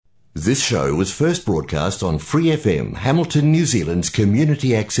This show was first broadcast on Free FM, Hamilton, New Zealand's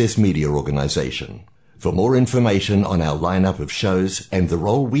community access media organisation. For more information on our lineup of shows and the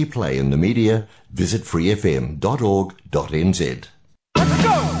role we play in the media, visit freefm.org.nz. Let's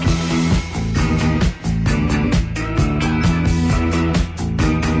go!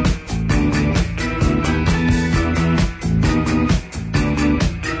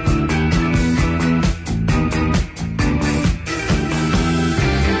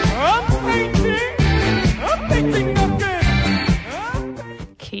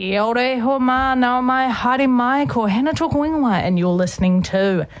 Kia ora ho mā, nau mai, haere mai, ko hena tōku ingoa, and you're listening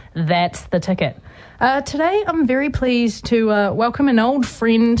to That's the Ticket. Today I'm very pleased to welcome an old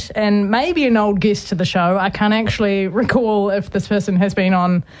friend and maybe an old guest to the show. I can't actually recall if this person has been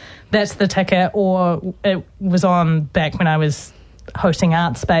on That's the Ticket or it was on back when I was hosting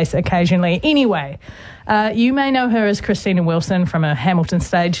Art Space occasionally. Anyway, you may know her as Christina Wilson from her Hamilton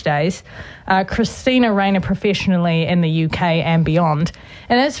stage days. Christina Rayner professionally in the UK and beyond.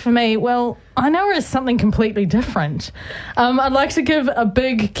 And as for me, well, I know her as something completely different. I'd like to give a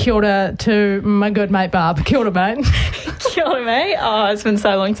big kia ora to my good mate Barb. Kia ora, mate. Kia ora, mate. Oh, it's been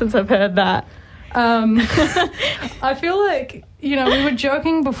so long since I've heard that. I feel like, you know, we were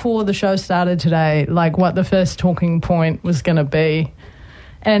joking before the show started today, like what the first talking point was going to be.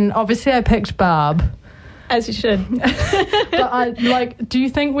 And obviously I picked Barb. As you should. But do you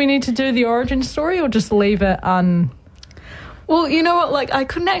think we need to do the origin story or just leave it Well, you know what, like I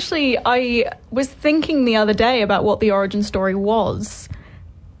was thinking the other day about what the origin story was,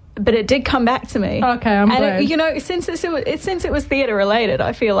 but it did come back to me. Okay, I'm glad. And since it was theatre related,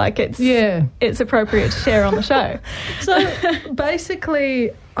 I feel like it's appropriate to share on the show. So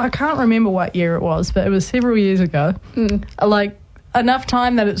basically, I can't remember what year it was, but it was several years ago. Like enough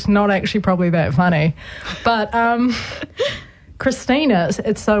time that it's not actually probably that funny. But Christina,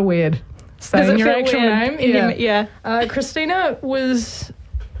 it's so weird saying your actual name. Yeah. Christina was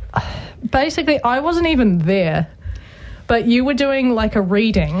basically, I wasn't even there. But you were doing like a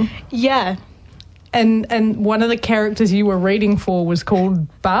reading. Yeah. And one of the characters you were reading for was called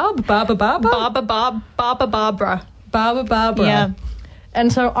Barbara. Barbara. Yeah.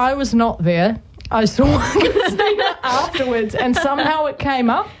 And so I was not there. I saw Christina afterwards and somehow it came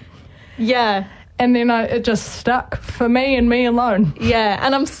up. Yeah. And then it just stuck for me and me alone. Yeah,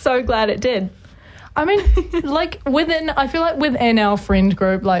 and I'm so glad it did. I mean, I feel like within our friend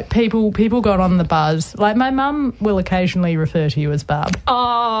group, like people got on the buzz. Like my mum will occasionally refer to you as Barb.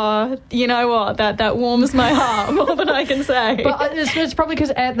 Oh, you know what? That warms my heart more than I can say. But it's probably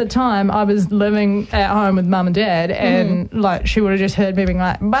because at the time I was living at home with mum and dad, and like she would have just heard me being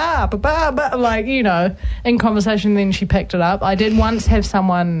like Barb, like in conversation. Then she picked it up. I did once have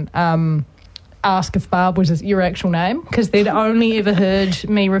someone ask if Barb was your actual name because they'd only ever heard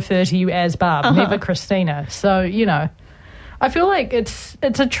me refer to you as Barb, never Christina. So, I feel like it's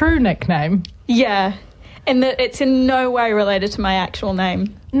a true nickname. Yeah, and that it's in no way related to my actual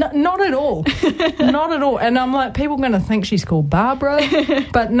name. No, not at all. Not at all. And I'm like, people are going to think she's called Barbara,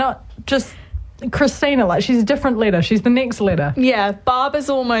 but not just Christina. Like, she's a different letter. She's the next letter. Yeah, Barb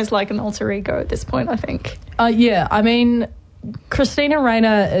is almost like an alter ego at this point, I think. Yeah, I mean, Christina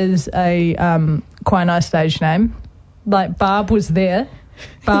Rayner is a quite a nice stage name. Like, Barb was there.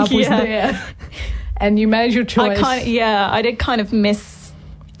 Barb was there. And you made your choice. I did kind of miss...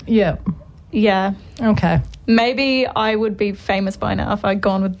 Yeah. Yeah. Okay. Maybe I would be famous by now if I'd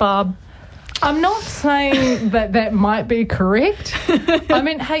gone with Barb. I'm not saying that might be correct. I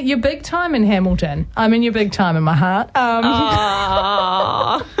mean, hey, you're big time in Hamilton. I mean, you're big time in my heart.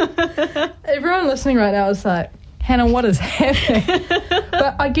 Everyone listening right now is like, Hannah, what is happening?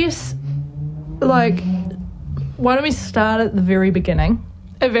 But I guess, why don't we start at the very beginning?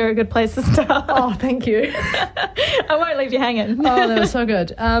 A very good place to start. Oh, thank you. I won't leave you hanging. Oh, that was so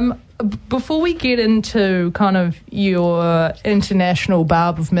good. Before we get into kind of your international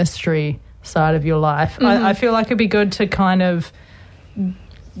Barb of Mystery side of your life, I feel like it'd be good to kind of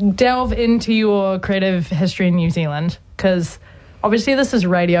delve into your creative history in New Zealand because... Obviously, this is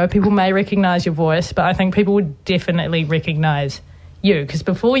radio. People may recognise your voice, but I think people would definitely recognise you because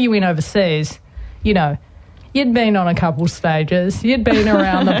before you went overseas, you'd been on a couple stages. You'd been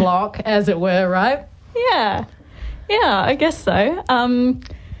around the block, as it were, right? Yeah, I guess so.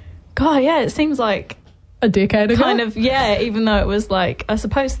 It seems like a decade ago. Kind of, yeah. Even though it was like, I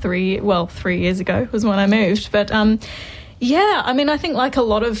suppose 3 years ago was when I moved. But I mean, I think like a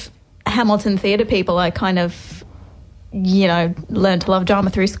lot of Hamilton theatre people, I kind of learned to love drama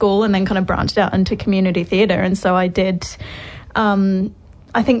through school and then kind of branched out into community theatre. And so I did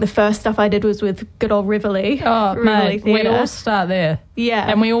I think the first stuff I did was with good old Rivoli. Oh, mate, we Theatre. all start there. Yeah.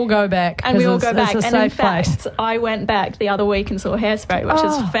 And we all go back. And we all go back. It's a And in safe place. fact, I went back the other week and saw Hairspray, which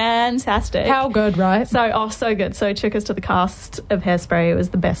is fantastic. How good, right? So good. So took us to the cast of Hairspray. It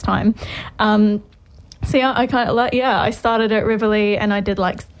was the best time. So yeah, I kind of I started at Rivoli and I did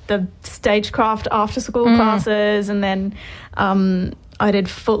like the stagecraft after school classes, and then I did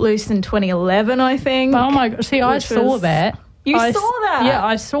Footloose in 2011, I think. Oh my god! See, I saw that. You saw that? Yeah,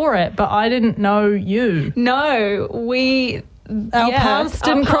 I saw it, but I didn't know you. No, Our paths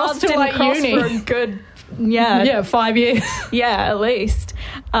didn't cross till like uni. For a good, yeah, 5 years. Yeah, at least.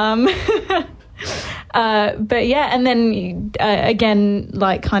 But yeah, and then again,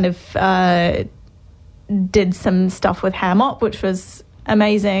 like kind of did some stuff with Hamop, which was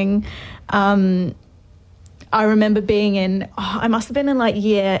amazing. I remember being in, I must have been in like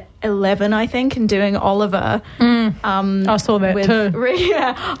year 11, I think, and doing Oliver. I saw that too.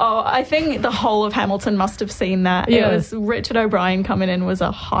 Yeah. Oh, I think the whole of Hamilton must have seen that. Yeah. It was Richard O'Brien coming in was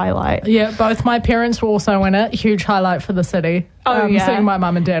a highlight. Yeah, both my parents were also in it. Huge highlight for the city. Oh, yeah. Seeing my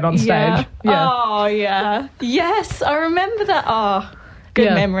mum and dad on stage. Yeah. Oh, yeah. Yes, I remember that. Oh,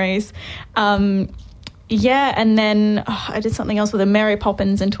 good memories. Yeah, and then I did something else with a Mary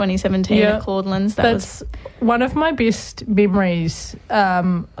Poppins in 2017 at Claudelands. That's one of my best memories,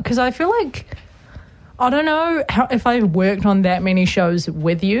 because I feel like, I don't know if I've worked on that many shows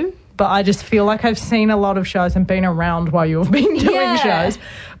with you, but I just feel like I've seen a lot of shows and been around while you've been doing shows.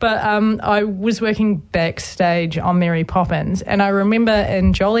 But I was working backstage on Mary Poppins, and I remember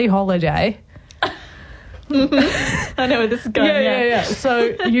in Jolly Holiday... I know where this is going. Yeah.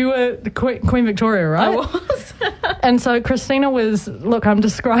 So you were the Queen Victoria, right? I was. And so Christina was, look, I'm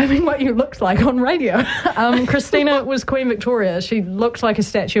describing what you looked like on radio. Christina was Queen Victoria. She looked like a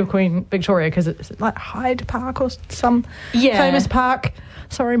statue of Queen Victoria because it's like Hyde Park or some famous park.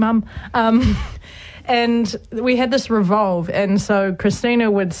 Sorry, Mum. And we had this revolve, and so Christina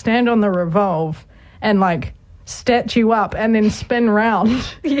would stand on the revolve and like statue up and then spin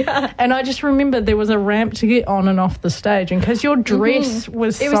round. Yeah. And I just remember there was a ramp to get on and off the stage, and because your dress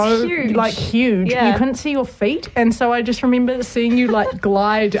was huge, you couldn't see your feet, and so I just remember seeing you like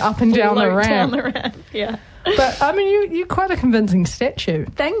glide up and down the ramp. Yeah. But I mean, you're quite a convincing statue.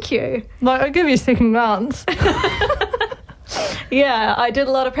 Thank you. Like, I'll give you a second glance. Yeah, I did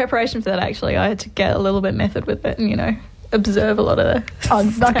a lot of preparation for that, actually. I had to get a little bit method with it and, observe a lot of the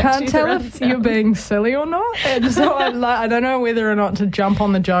I can't tell if you're being silly or not, and so I don't know whether or not to jump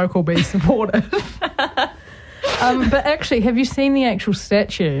on the joke or be supportive. But actually, have you seen the actual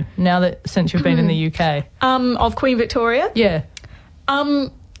statue since you've been in the UK? Of Queen Victoria? Yeah.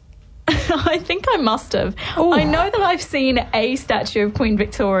 I think I must have. Ooh. I know that I've seen a statue of Queen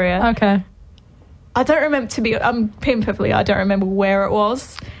Victoria. Okay. I don't remember, perfectly, I don't remember where it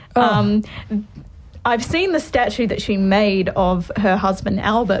was. Oh. I've seen the statue that she made of her husband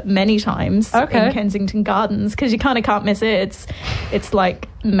Albert many times in Kensington Gardens, because you kind of can't miss it. It's like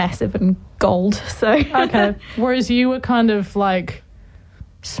massive and gold. So okay. Whereas you were kind of like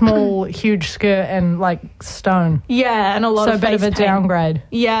small, huge skirt and like stone. Yeah, and a lot of a bit of a downgrade.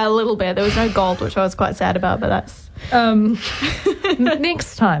 Yeah, a little bit. There was no gold, which I was quite sad about, but that's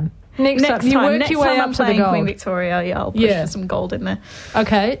next time. Next time you work your way up to the gold. Queen Victoria, I'll push for some gold in there.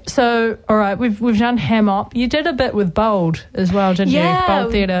 Okay, so all right, we've done Hamop. You did a bit with Bold as well, didn't you?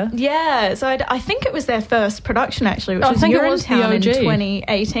 Bold Theatre. Yeah, so I think it was their first production actually, which was Urinetown in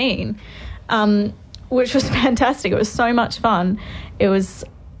 2018, which was fantastic. It was so much fun. It was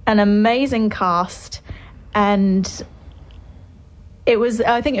an amazing cast, and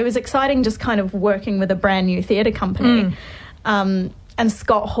I think it was exciting just kind of working with a brand new theatre company. And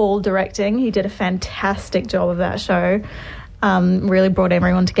Scott Hall directing. He did a fantastic job of that show. Really brought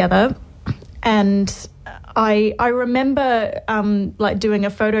everyone together. And I remember like doing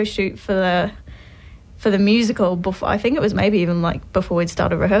a photo shoot for the musical before. I think it was maybe even like before we'd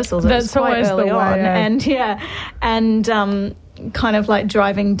started rehearsals. That's always the way. And kind of like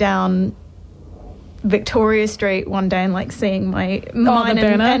driving down Victoria Street one day and like seeing mine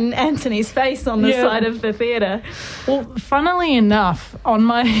and Anthony's face on the side of the theatre. Well, funnily enough, on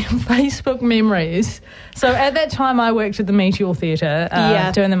my Facebook memories, so at that time I worked at the Meteor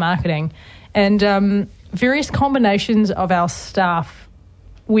Theatre doing the marketing, and various combinations of our staff,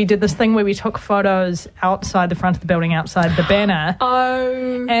 we did this thing where we took photos outside the front of the building, outside the banner.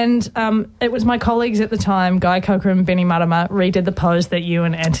 Oh. And it was my colleagues at the time, Guy Coker and Benny Marama, redid the pose that you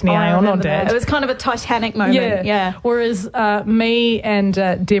and Anthony Iono did. It was kind of a Titanic moment. Yeah. Whereas me and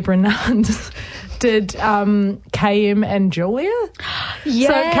Deborah Nuns did KM and Julia. Yes.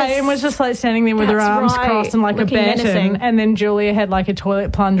 So Kayan was just like standing there with her That's arms right. crossed and like Looking a baton, menacing. and then Julia had like a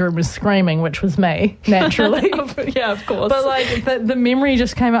toilet plunger and was screaming, which was me, naturally. Yeah, of course. But like the memory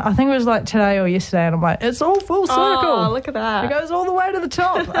just came out. I think it was like today or yesterday, and I'm like, it's all full circle. Oh, look at that. It goes all the way to the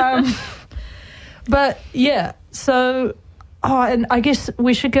top. But yeah, so and I guess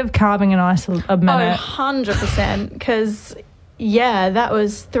we should give carving and ice a minute. 100%, because that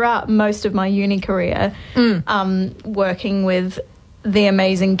was throughout most of my uni career, working with the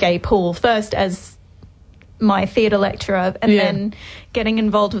amazing Gay Poole, first as my theatre lecturer, and then getting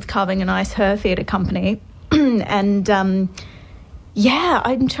involved with Carving and Ice, her theatre company. And I'm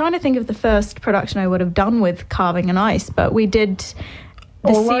trying to think of the first production I would have done with Carving and Ice, but we did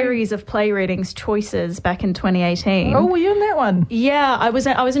the series of play readings, Choices, back in 2018. Oh, were you in that one? Yeah, I was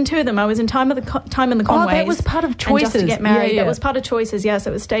in two of them. I was in Time in the Conways. Oh, that was part of Choices. And Just to Get Married. Yeah. That was part of Choices, so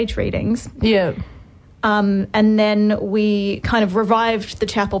it was stage readings. Yeah. And then we kind of revived The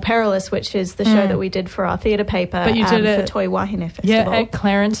Chapel Perilous, which is the show that we did for our theatre paper. But you did it for Toi Wahine Festival. Yeah, at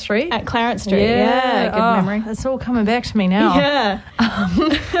Clarence Street. At Clarence Street, good memory. It's all coming back to me now. Yeah.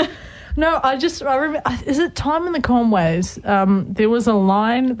 No, I remember, is it Time in the Conways? There was a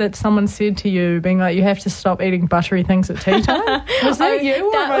line that someone said to you, being like, you have to stop eating buttery things at tea time. Was that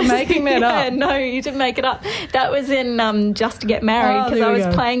you, or am I making that up? No, you didn't make it up. That was in Just to Get Married, because I was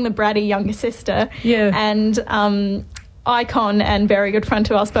playing the bratty younger sister. Yeah. And icon and very good friend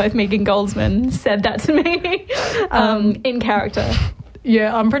to us both, Megan Goldsman, said that to me in character.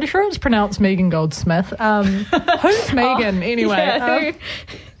 Yeah, I'm pretty sure it's pronounced Megan Goldsmith. Who's Megan, anyway?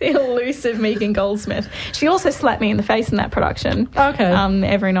 The elusive Megan Goldsmith. She also slapped me in the face in that production. Okay.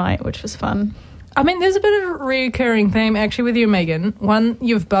 Every night, which was fun. I mean, there's a bit of a recurring theme, actually, with you, Megan. One,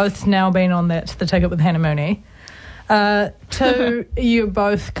 you've both now been on That's the Ticket with Hannah Mooney. Two, you're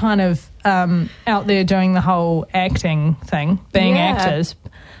both kind of out there doing the whole acting thing, being actors.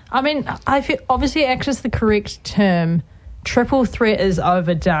 I mean, I feel, obviously, actor's the correct term. Triple threat is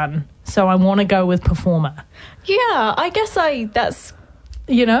overdone, so I want to go with performer. Yeah, I guess that's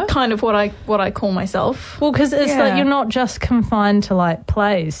kind of what I call myself. Well, because it's like you're not just confined to like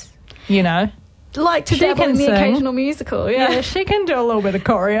plays, like to dabble in the occasional musical. Yeah, she can do a little bit of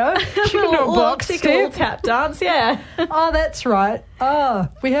choreo. She can do a box step, tap dance. Yeah. Oh, that's right. Oh,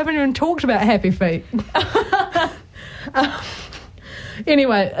 we haven't even talked about Happy Feet.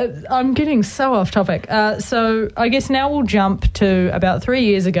 Anyway, I'm getting so off topic. So I guess now we'll jump to about 3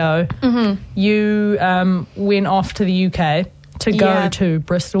 years ago. Mm-hmm. You went off to the UK to go to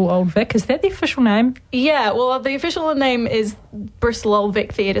Bristol Old Vic. Is that the official name? Yeah, well, the official name is Bristol Old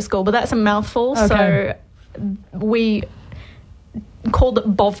Vic Theatre School, but that's a mouthful. Okay. So we called it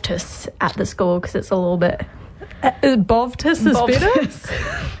Bovtus at the school because it's a little bit... Bovtus is better?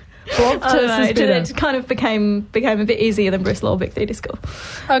 It kind of became a bit easier than Bristol Old Vic Theatre School.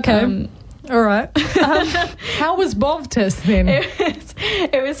 Okay. All right. How was Bovtus then?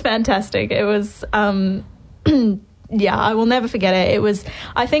 It was fantastic. It was, I will never forget it. It was,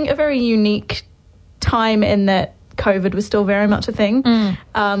 I think, a very unique time in that COVID was still very much a thing.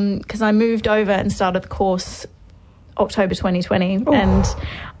 Because I moved over and started the course October 2020. Ooh. And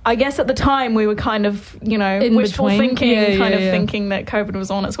I guess at the time we were kind of, wishful thinking, thinking that COVID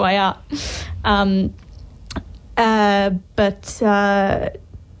was on its way out. But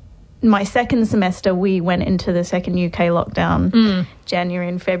my second semester, we went into the second UK lockdown, January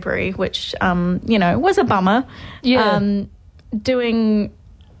and February, which, was a bummer. Yeah. Doing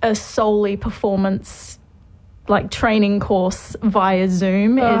a solely performance, training course via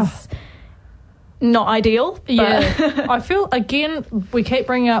Zoom is... not ideal. Yeah. I feel, again, we keep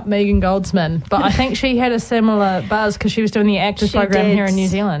bringing up Megan Goldsman, but I think she had a similar buzz because she was doing the actors program here in New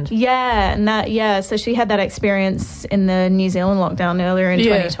Zealand. Yeah, and so she had that experience in the New Zealand lockdown earlier in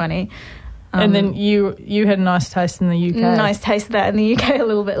 2020. And then you had a nice taste in the UK. Nice taste of that in the UK a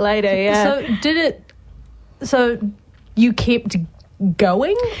little bit later, yeah. So you kept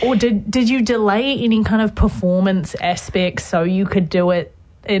going, or did you delay any kind of performance aspects so you could do it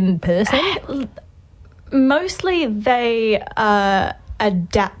in person? Mostly they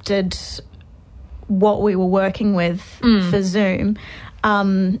adapted what we were working with for Zoom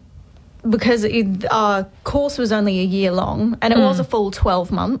because our course was only a year long and it was a full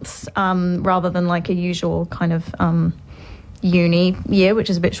 12 months rather than like a usual kind of uni year, which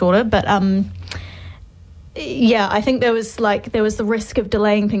is a bit shorter. But I think there was the risk of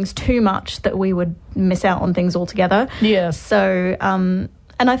delaying things too much that we would miss out on things altogether. Yeah. So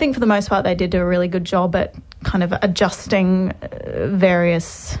and I think for the most part they did do a really good job at kind of adjusting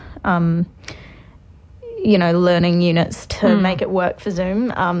various learning units to make it work for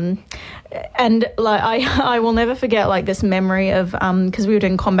Zoom. And like I will never forget like this memory of because we were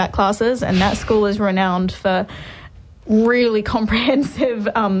doing combat classes, and that school is renowned for really comprehensive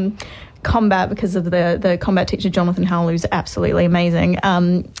combat because of the combat teacher Jonathan Howell, who's absolutely amazing.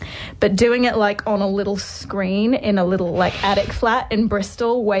 But doing it like on a little screen in a little like attic flat in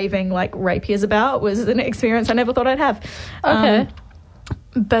Bristol, waving like rapiers about, was an experience I never thought I'd have. Okay.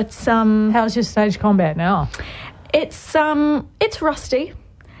 But how's your stage combat now? It's rusty,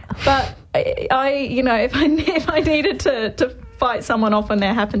 but I if I needed to fight someone off and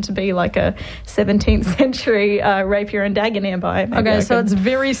there happened to be like a 17th century rapier and dagger nearby. Okay, so it's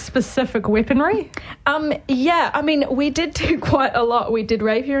very specific weaponry? Yeah, I mean, we did do quite a lot. We did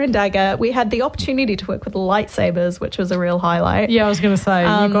rapier and dagger. We had the opportunity to work with lightsabers, which was a real highlight. Yeah, I was going to say,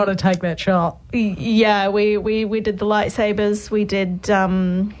 you got to take that shot. Yeah, we did the lightsabers. We did...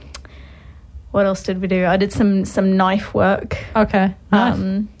 what else did we do? I did some knife work. Okay,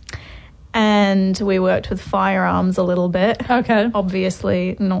 nice. And we worked with firearms a little bit. Okay.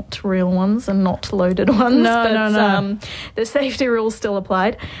 Obviously not real ones and not loaded ones. No. The safety rules still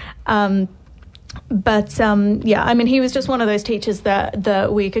applied. Yeah, I mean, he was just one of those teachers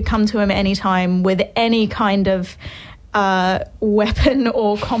that we could come to him anytime with any kind of weapon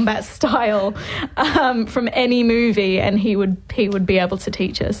or combat style from any movie, and he would be able to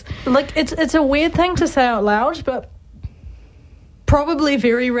teach us. Like, it's a weird thing to say out loud, but probably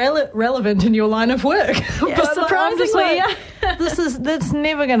very relevant in your line of work. Yeah, but surprisingly, like, that's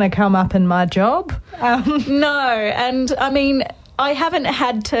never going to come up in my job. No, and I mean, I haven't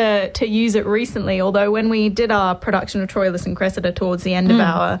had to use it recently, although when we did our production of Troilus and Cressida towards the end of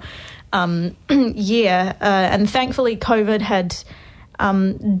our year, and thankfully COVID had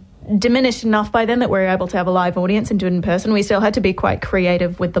diminished enough by then that we were able to have a live audience and do it in person. We still had to be quite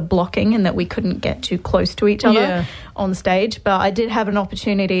creative with the blocking and that we couldn't get too close to each other on stage. But I did have an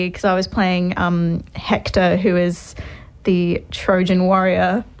opportunity because I was playing Hector, who is the Trojan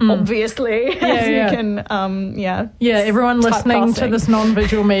warrior, obviously, as you can, everyone listening to this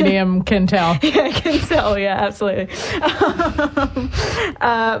non-visual medium can tell. Yeah, can tell, yeah, absolutely. But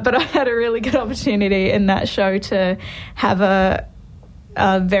I had a really good opportunity in that show to have a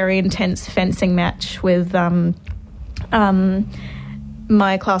very intense fencing match with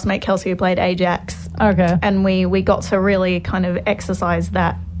my classmate Kelsey, who played Ajax. Okay. And we got to really kind of exercise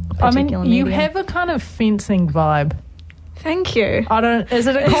that particular medium. You have a kind of fencing vibe. Thank you. Is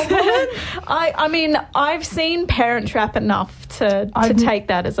it a compliment? I mean, I've seen Parent Trap enough to take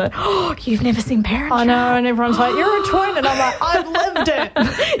that as you've never seen Parent Trap. I know, and everyone's like, you're a twin, and I'm like, I've lived it.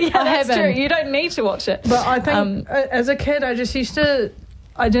 Yeah, that's true. You don't need to watch it. But I think as a kid, I just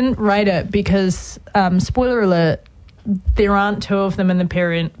I didn't rate it because, spoiler alert, there aren't two of them in the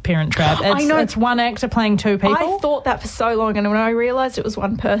Parent Trap. I know. It's one actor playing two people. I thought that for so long, and when I realised it was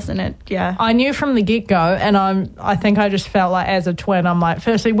one person, I knew from the get-go, and I think I just felt like as a twin, I'm like,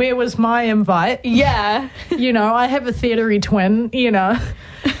 firstly, where was my invite? Yeah. I have a theatre-y twin,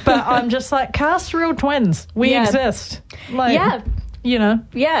 but I'm just like, cast real twins. We exist. Like,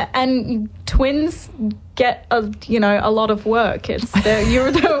 Yeah, and twins get a lot of work. It's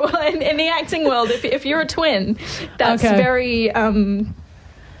in the acting world. If you're a twin, that's very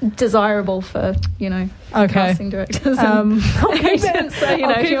desirable for casting directors. I'll keep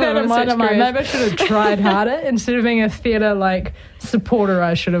that in mind. Maybe I should have tried harder. Instead of being a theatre supporter,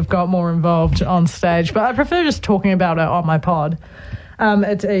 I should have got more involved on stage. But I prefer just talking about it on my pod.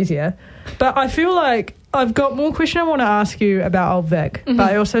 It's easier. But I feel like I've got more questions I want to ask you about Old Vic, but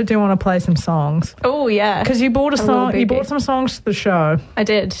I also do want to play some songs. Oh, yeah. Because you bought some songs to the show. I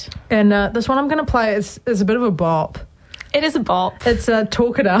did. And this one I'm going to play is a bit of a bop. It is a bop. It's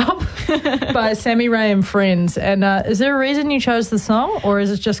Talk It Up by Sammy Ray and Friends. And is there a reason you chose the song, or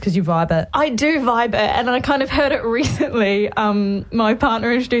is it just because you vibe it? I do vibe it, and I kind of heard it recently. My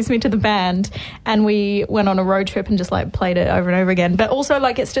partner introduced me to the band, and we went on a road trip and just played it over and over again. But also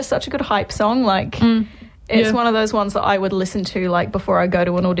it's just such a good hype song. It's one of those ones that I would listen to before I go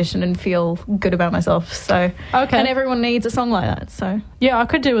to an audition and feel good about myself. So and everyone needs a song like that. So yeah, I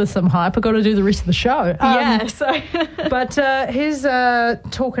could do with some hype. I've got to do the rest of the show. But here's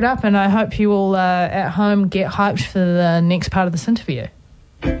Talk It Up, and I hope you all at home get hyped for the next part of this interview.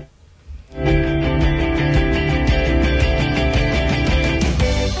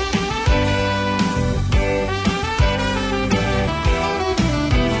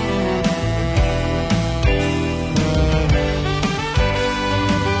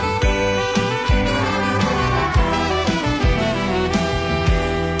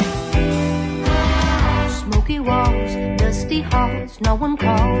 Walls, dusty halls, no one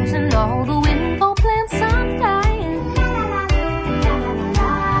calls, and all the window plants are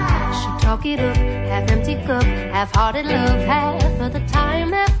Talk it up, half-empty cup, half-hearted love, half of the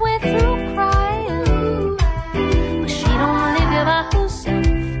time halfway through crying. But she don't really give a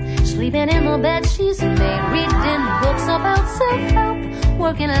herself, sleeping in the bed she's made, reading books about self-help,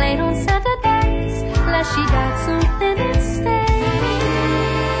 working late on Saturdays, unless she got something instead.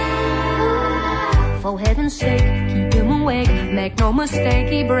 For heaven's sake, keep him awake, make no mistake,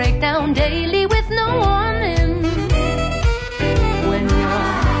 he break down daily with no warning. When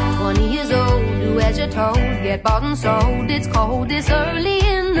you're 20 years old, do as you're told, get bought and sold, it's cold this early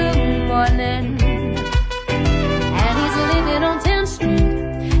in the morning. And he's living on 10th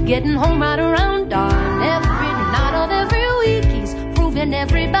Street, getting home right around dawn, every night of every week, he's proving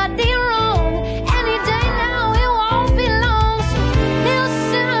everybody wrong. Any day now, it won't be long, so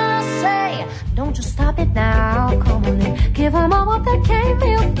listen, I say, don't you stop it now, come on and give them all what they came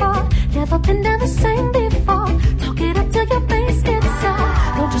here for. Never been done the same before. Talk it up till your face gets sore.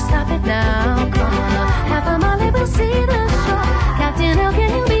 Don't you stop it now, come on. Half a mile we'll see the shore. Captain, how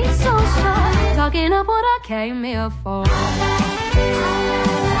can you be so sure? Talking up what I came here for.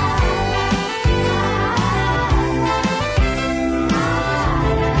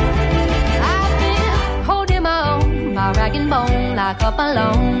 I've been holding my own, my rag and bone, like up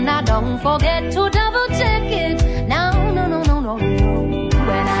alone. Now don't forget to double check it. No, no, no, no, no, no.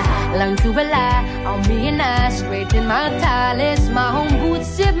 When I learn to rely on me and I, straighten my tie, lace my own boots,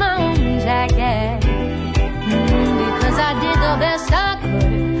 zip my own jacket. Because I did the best I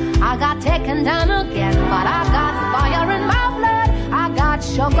could. I got taken down again, but I got fire in my blood. I got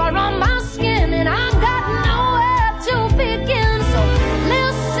sugar on my skin, and I got nowhere to begin. So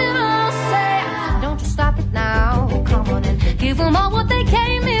listen, I'll say, don't you stop it now. Come on and give them all what they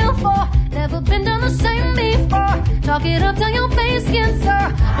came here for. Never been done the same before. Talk it up till your face gets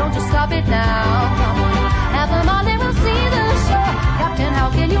sore. Don't you stop it now. Come on, have them all, they will see the show. Captain, how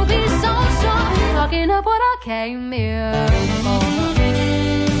can you be so sure? Talking up what I came here for.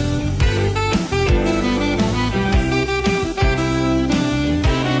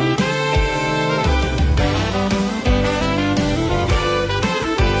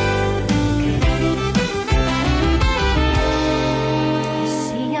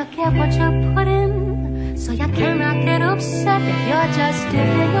 Get what you put in, so you cannot get upset if you're just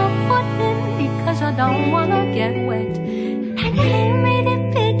dipping your foot in because you don't wanna get wet. And you ain't made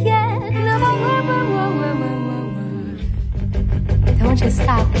it big yet. Don't you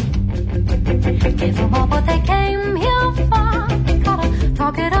stop it. Give them all what they came here for. Gotta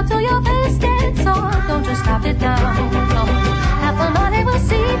talk it up till your face gets sore. Don't you stop it now. Have fun or they will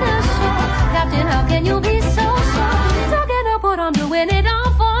see the show. Captain, how can you be so sure? Talking up what I'm doing it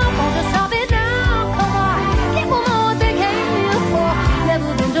all for. Don't you stop it now, come on. Give them all what they came here for.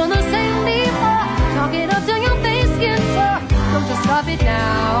 Never been done the same before. Talk it up till your face gets sore. Don't you stop it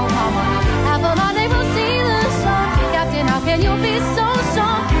now, come on. Have fun or they will see the show. Captain, how can you be so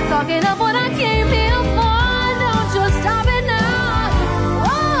sure? Talking up what I came here for. Don't you stop it now.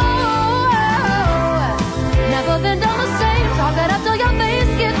 Oh, never been done the same. Talk it up till your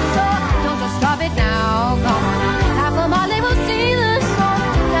face gets sore. Don't you stop it now, come on. Half of my they will see the show.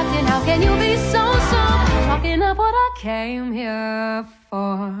 Captain, how can you be so sure? Talking up what I came here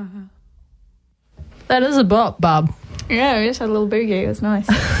for. That is a bop, bub. Yeah, we just had a little boogie. It was nice.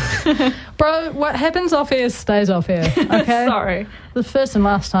 Bro, what happens off air stays off air, okay? Sorry. The first and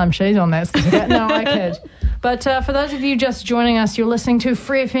last time she's on that. No, I kid. But for those of you just joining us, you're listening to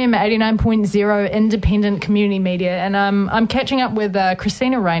Free FM 89.0 independent community media. And I'm catching up with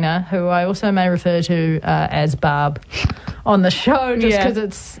Christina Rayner, who I also may refer to as Barb on the show, just because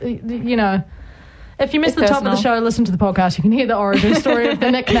it's, you know, if you missed the top of the show, listen to the podcast. You can hear the origin story of the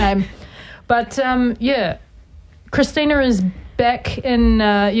nickname. But, yeah, Christina is back in,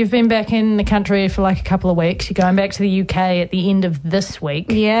 you've been back in the country for like a couple of weeks. You're going back to the UK at the end of this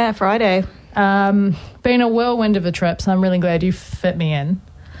week. Yeah, Friday. Been a whirlwind of a trip, so I'm really glad you fit me in.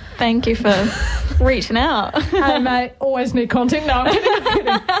 Thank you for reaching out. Hey, mate, always need content. No, I'm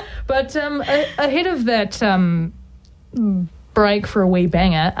kidding. But ahead of that break for a wee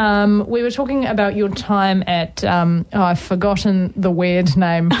banger, we were talking about your time at, I've forgotten the weird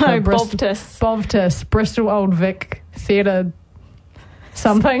name. Bovtis. Bovtis, Bristol Old Vic Theatre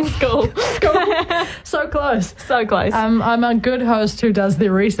something. School. So close. So close. I'm a good host who does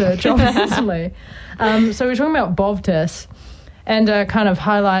their research, obviously. So we're talking about Bovtis and kind of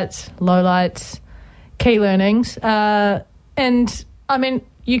highlights, lowlights, key learnings. And, I mean,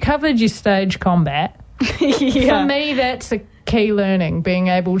 you covered your stage combat. Yeah. For me, that's a key learning, being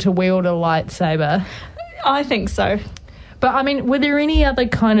able to wield a lightsaber. I think so. But, I mean, were there any other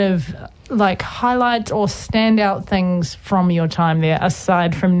kind of like highlights or standout things from your time there,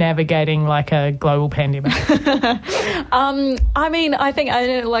 aside from navigating like a global pandemic? I mean, I think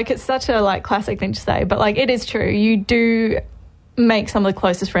it's such a like classic thing to say, but like it is true. You do make some of the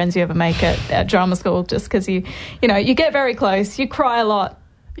closest friends you ever make at drama school, just because you get very close. You cry a lot.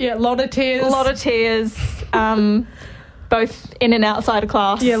 Yeah, a lot of tears. Both in and outside of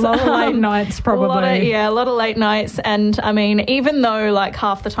class. Yeah, a lot of late nights probably. A lot of late nights. And I mean, even though like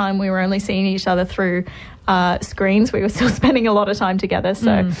half the time we were only seeing each other through screens, we were still spending a lot of time together.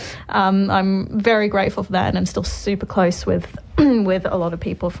 So I'm very grateful for that, and I'm still super close with with a lot of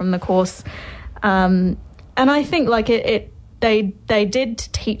people from the course. And I think like they did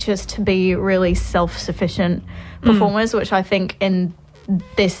teach us to be really self-sufficient performers, which I think in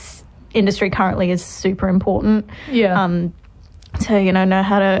this industry currently is super important. To know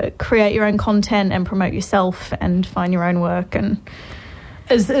how to create your own content and promote yourself and find your own work. And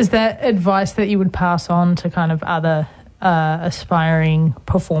is that advice that you would pass on to kind of other aspiring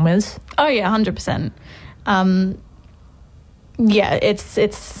performers? Oh yeah, 100%.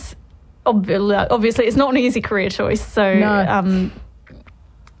 It's obviously it's not an easy career choice, so no.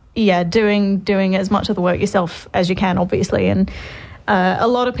 Doing as much of the work yourself as you can, obviously. And a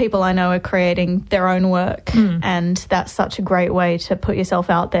lot of people I know are creating their own work, and that's such a great way to put yourself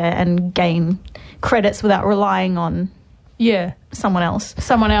out there and gain credits without relying on someone else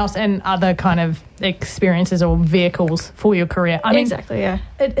and other kind of experiences or vehicles for your career. I mean, exactly, yeah.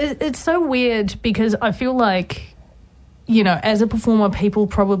 It's so weird because I feel like, as a performer, people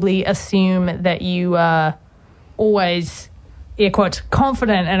probably assume that you are always, air quotes,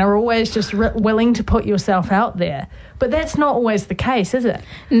 confident and are always just willing to put yourself out there. But that's not always the case, is it?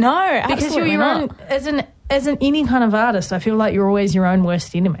 No, absolutely because you're your not. own, as an any kind of artist, I feel like you're always your own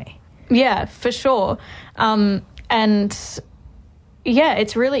worst enemy. Yeah, for sure. And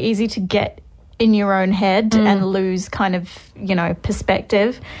it's really easy to get in your own head and lose kind of,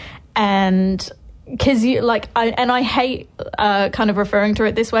 perspective. And because I hate kind of referring to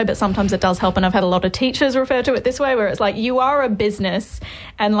it this way, but sometimes it does help. And I've had a lot of teachers refer to it this way, where it's like you are a business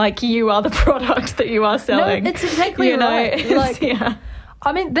and like you are the product that you are selling. No, it's exactly right.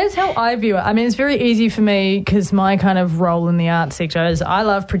 I mean, that's how I view it. I mean, it's very easy for me because my kind of role in the art sector is I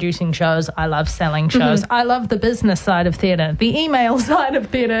love producing shows. I love selling shows. I love the business side of theatre. The email side of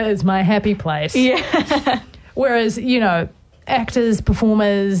theatre is my happy place. Yeah. Whereas, actors,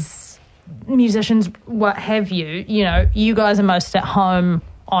 performers, musicians, what have you, you guys are most at home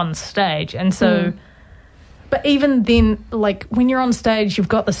on stage. And so, but even then, like when you're on stage, you've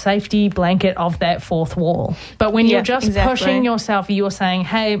got the safety blanket of that fourth wall. But when you're just pushing yourself, you're saying,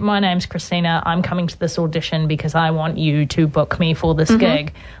 hey, my name's Christina, I'm coming to this audition because I want you to book me for this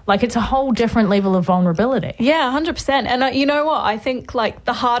gig. Like it's a whole different level of vulnerability. Yeah, 100%. And you know what? I think like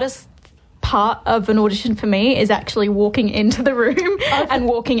the hardest part of an audition for me is actually walking into the room and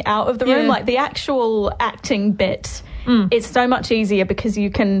walking out of the room. Like the actual acting bit is so much easier because you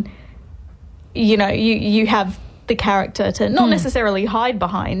can, you have the character to not necessarily hide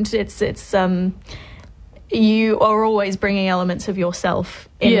behind. It's you are always bringing elements of yourself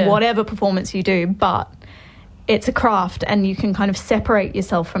in whatever performance you do, but it's a craft and you can kind of separate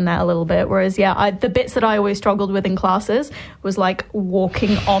yourself from that a little bit. Whereas, the bits that I always struggled with in classes was like walking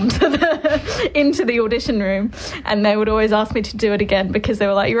into the audition room, and they would always ask me to do it again because they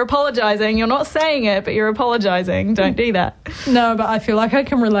were like, you're apologising, you're not saying it, but you're apologising, don't do that. No, but I feel like I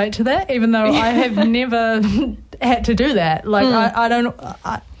can relate to that, even though I have never had to do that. Like,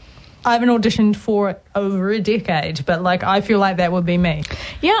 I haven't auditioned for over a decade, but like I feel like that would be me.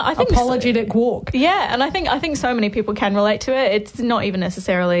 Yeah, I think apologetic walk. Yeah, and I think so many people can relate to it. It's not even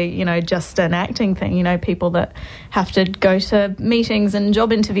necessarily, just an acting thing. People that have to go to meetings and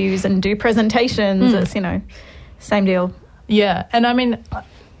job interviews and do presentations. It's same deal. Yeah, and I mean,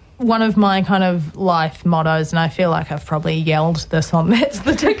 one of my kind of life mottos, and I feel like I've probably yelled this on That's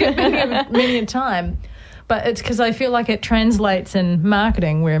the Ticket many a time. But it's because I feel like it translates in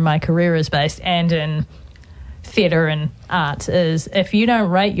marketing, where my career is based, and in theatre and arts, is if you don't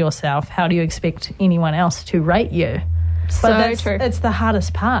rate yourself, how do you expect anyone else to rate you? But true. It's the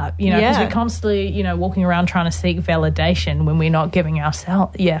hardest part, because we're constantly, walking around trying to seek validation when we're not giving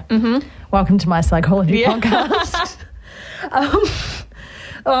ourselves. Yeah. Welcome to my psychology podcast.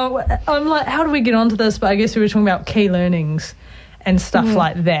 I'm like, how do we get onto this? But I guess we were talking about key learnings and stuff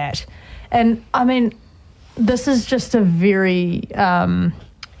like that. And I mean, this is just a very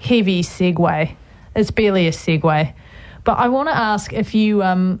heavy segue. It's barely a segue. But I want to ask if you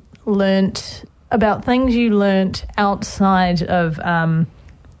learnt about things you learnt outside of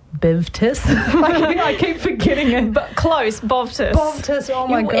Bivtis. I keep forgetting it. But close, Bovtis. Bovtis, oh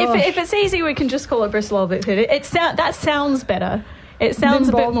my god. If it's easy, we can just call it Bristol Old Vic Theatre. That sounds better. It sounds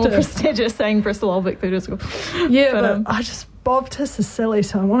a bit more prestigious saying Bristol Old Vic Theatre School. Yeah, but Bovtis is silly,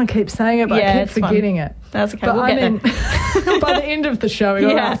 so I want to keep saying it, but I keep forgetting it. That's okay, we'll get there. By the end of the show, we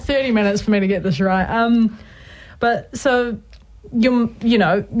got about 30 minutes for me to get this right. But so,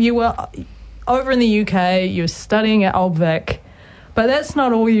 you were over in the UK, you were studying at Old Vic, but that's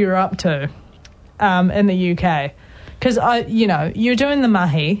not all you're up to in the UK. Because, you're doing the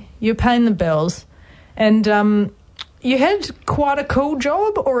mahi, you're paying the bills, and you had quite a cool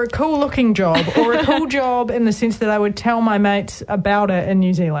job, or a cool-looking job, or a cool job in the sense that I would tell my mates about it in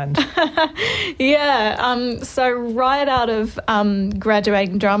New Zealand. So right out of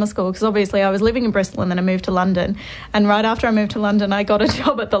graduating drama school, because obviously I was living in Bristol and then I moved to London, and right after I moved to London I got a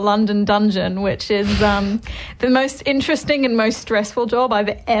job at the London Dungeon, which is the most interesting and most stressful job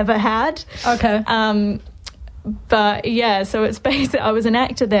I've ever had. Okay. But yeah, so it's basically, I was an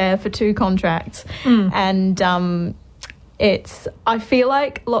actor there for 2 contracts, and I feel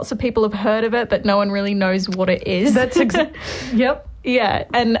like lots of people have heard of it, but no one really knows what it is. Yep. Yeah,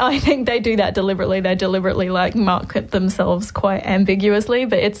 and I think they do that deliberately. They deliberately market themselves quite ambiguously,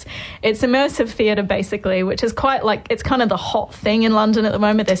 but it's immersive theatre basically, which is quite it's kind of the hot thing in London at the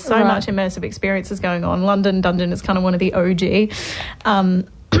moment. There's so much immersive experiences going on. London Dungeon is kind of one of the OG.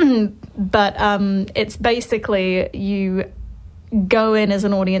 But it's basically you go in as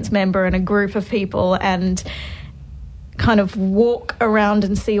an audience member and a group of people and kind of walk around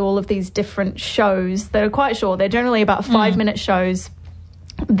and see all of these different shows that are quite short. They're generally about 5-minute shows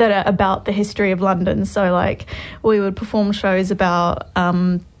that are about the history of London. So we would perform shows about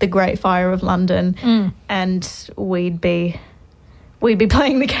the Great Fire of London, and we'd be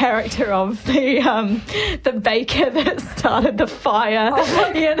playing the character of the baker that started the fire,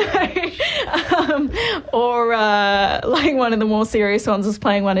 or one of the more serious ones was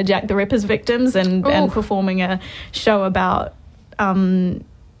playing one of Jack the Ripper's victims and performing a show about all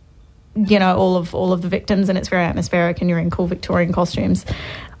of the victims, and it's very atmospheric and you're in cool Victorian costumes.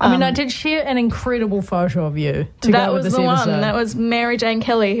 I did share an incredible photo of you to go with this episode. That was the one. That was Mary Jane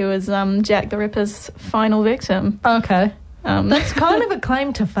Kelly, who was Jack the Ripper's final victim. Okay. That's kind of a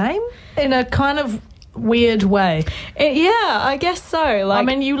claim to fame in a kind of weird way. I guess so.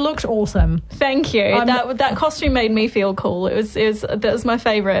 You looked awesome. Thank you. That costume made me feel cool. That was my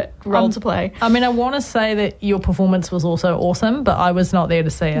favourite role to play. I want to say that your performance was also awesome, but I was not there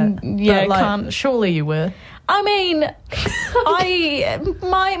to see it. Yeah, surely you were. My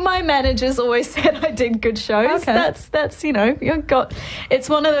managers always said I did good shows. Okay. That's it's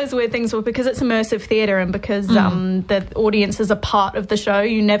one of those weird things because it's immersive theatre and because the audience is a part of the show,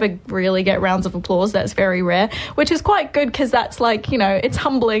 you never really get rounds of applause. That's very rare, which is quite good because that's it's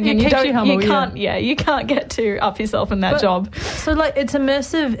humbling and you can't get too up yourself in that job. So it's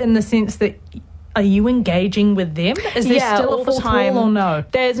immersive in the sense that, are you engaging with them? Is there still a fourth wall or no?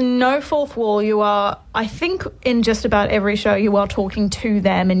 There's no fourth wall. You are, I think, in just about every show, you are talking to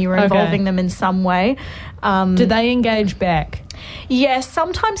them and you're involving them in some way. Do they engage back? Yes,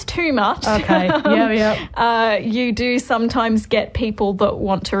 sometimes too much. Okay, yeah. You do sometimes get people that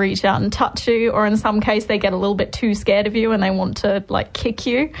want to reach out and touch you, or in some case they get a little bit too scared of you and they want to kick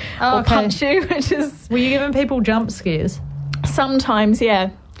you or punch you, which is... Were you giving people jump scares? Sometimes, yeah.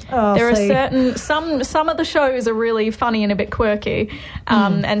 There are certain some of the shows are really funny and a bit quirky,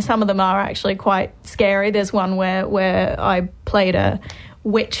 and some of them are actually quite scary. There's one where I played a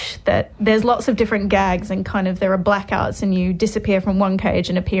witch that there's lots of different gags and kind of there are blackouts and you disappear from one cage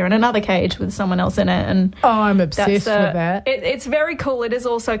and appear in another cage with someone else in it. And I'm obsessed with that. It's very cool. It is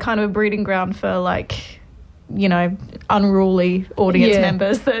also kind of a breeding ground for unruly audience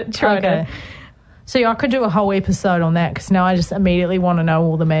members that try to. See, I could do a whole episode on that because now I just immediately want to know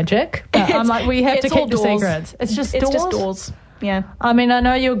all the magic. But I'm we have to keep the secrets. It's just doors. Yeah. I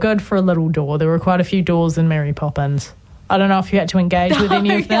know you're good for a little door. There were quite a few doors in Mary Poppins. I don't know if you had to engage with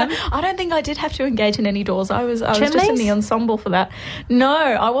any of them. I don't think I did have to engage in any doors. I was just in the ensemble for that. No,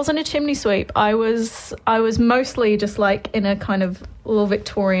 I wasn't a chimney sweep. I was mostly just in a kind of little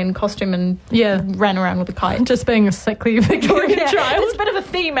Victorian costume and ran around with a kite. Just being a sickly Victorian child. It's a bit of a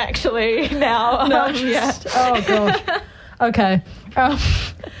theme actually now. Oh gosh. Okay.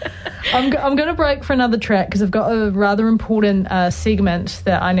 I'm going to break for another track because I've got a rather important segment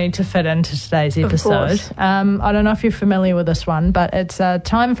that I need to fit into today's episode. I don't know if you're familiar with this one, but it's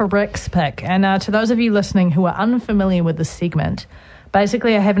time for Rick's Pick. And to those of you listening who are unfamiliar with this segment,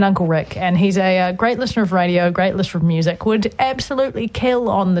 basically I have an Uncle Rick and he's a great listener of radio, great listener of music, would absolutely kill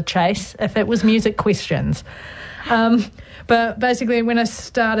on the chase if it was music questions. But basically, when I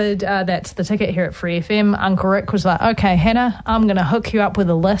started That's the Ticket here at Free FM, Uncle Rick was like, okay, Hannah, I'm going to hook you up with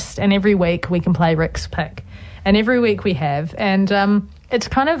a list, and every week we can play Rick's Pick. And every week we have. And it's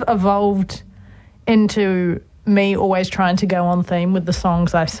kind of evolved into me always trying to go on theme with the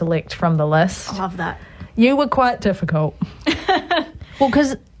songs I select from the list. I love that. You were quite difficult. Well,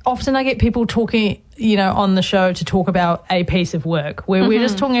 because often I get people talking, on the show to talk about a piece of work where we're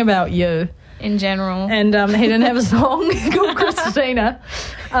just talking about you. In general. And he didn't have a song called Christina.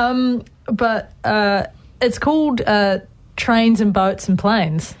 But it's called Trains and Boats and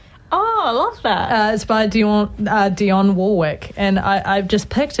Planes. Oh, I love that. It's by Dionne Warwick. And I've just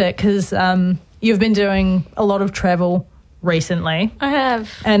picked it because you've been doing a lot of travel recently. I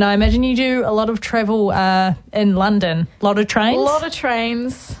have. And I imagine you do a lot of travel in London. A lot of trains? A lot of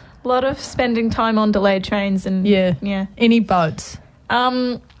trains. A lot of spending time on delayed trains. And yeah. Any boats?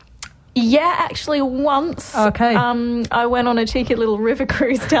 Yeah, actually once. Okay. I went on a cheeky little river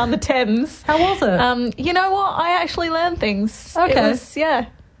cruise down the Thames. How was it? You know what? I actually learned things. Okay.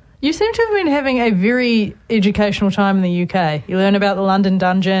 You seem to have been having a very educational time in the UK. You learn about the London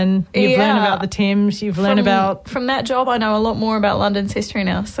Dungeon. You've learned about the Thames. You've learned about... From that job, I know a lot more about London's history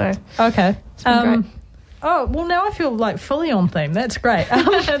now, so... Okay. It's been great. Oh, well, now I feel like fully on theme. That's great.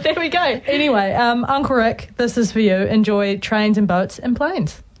 There we go. Anyway, Uncle Rick, this is for you. Enjoy Trains and Boats and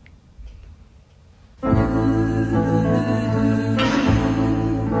Planes.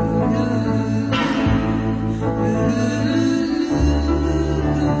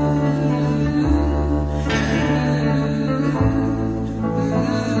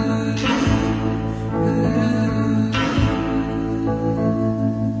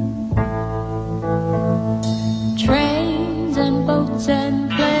 Trains and boats and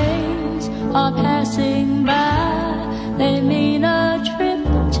planes are passing by. They mean a trip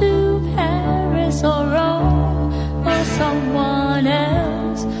to Paris or Rome or someone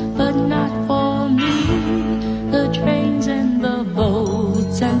else, but not for me. The trains and the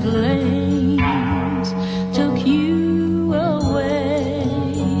boats and planes took you away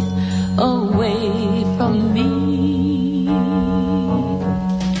from me.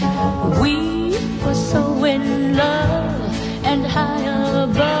 We were so in love and high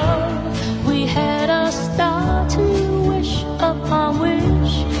above. We had a star to wish upon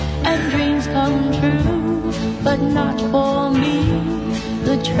wish, and dreams come true, but not for me.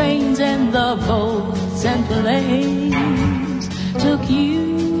 The trains and the boats and planes took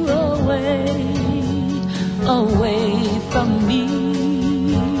you away from me.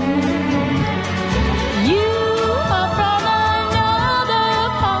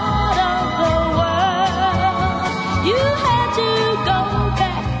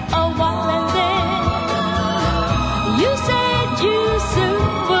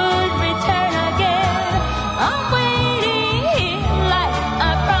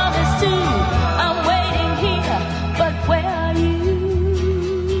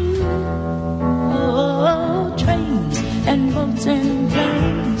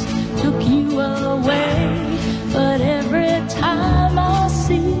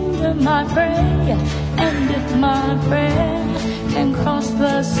 My prayer, and if my prayer can cross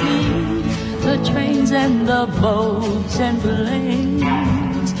the sea, the trains and the boats and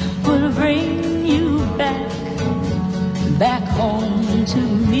planes will bring you back home to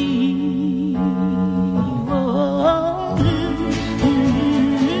me. Oh.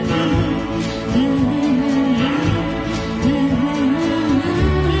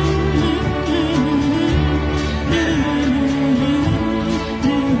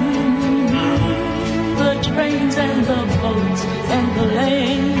 Trains and the boats and the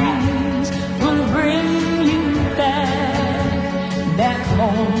lanes will bring you back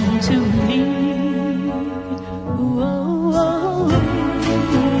home to me. Whoa.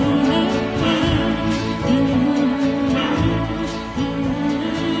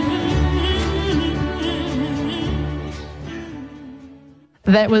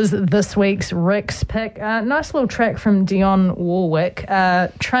 That was this week's Rick's Pick. Nice little track from Dionne Warwick,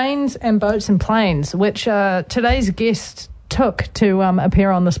 Trains and Boats and Planes, which today's guest took to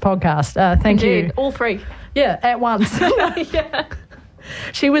appear on this podcast. Thank Indeed. you. All three. Yeah, at once. Yeah.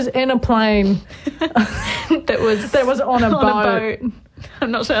 She was in a plane that was on a boat.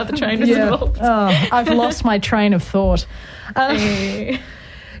 I'm not sure how the train was involved. Oh, I've lost my train of thought.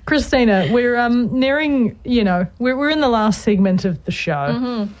 Christina, we're nearing, we're in the last segment of the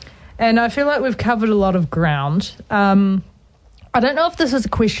show, and I feel like we've covered a lot of ground. I don't know if this is a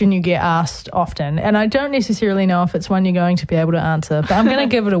question you get asked often, and I don't necessarily know if it's one you're going to be able to answer, but I'm going to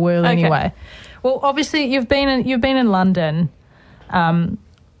give it a whirl anyway. Well, obviously, you've been in London.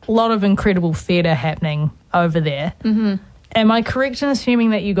 lot of incredible theatre happening over there. Mm-hmm. Am I correct in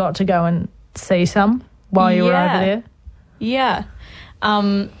assuming that you got to go and see some while you were over there? Yeah.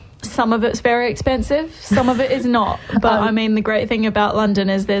 Some of it's very expensive, some of it is not. But I mean, the great thing about London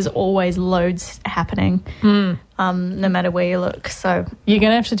is there's always loads happening, no matter where you look. So you're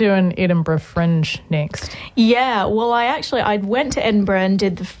going to have to do an Edinburgh Fringe next. Yeah, well, I went to Edinburgh and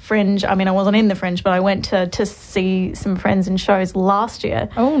did the Fringe. I mean, I wasn't in the Fringe, but I went to see some friends in shows last year.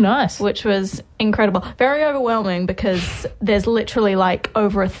 Oh, nice. Which was incredible. Very overwhelming because there's literally like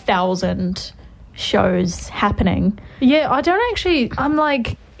over 1,000 shows happening. Yeah, I don't actually, I'm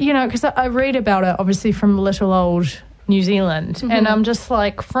like, you know, because I read about it, obviously, from little old New Zealand, and I'm just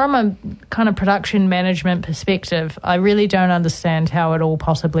like, from a kind of production management perspective, I really don't understand how it all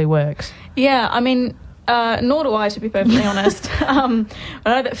possibly works. Yeah, I mean, nor do I, to be perfectly honest. I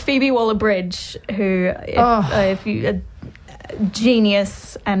know that Phoebe Waller-Bridge, who, if you, a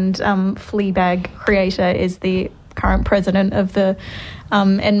genius and Fleabag creator, is the current president of the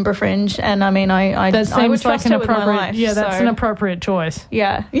Edinburgh Fringe, and I mean, I would trust her with my life. Yeah, that's an appropriate choice.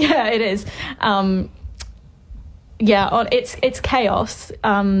 Yeah, it is. It's chaos,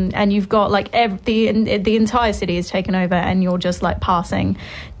 and you've got like the entire city is taken over, and you're just like passing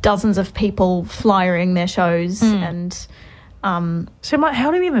dozens of people flyering their shows, and so like,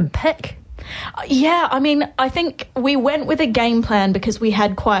 how do you even pick? Yeah, I mean, I think we went with a game plan because we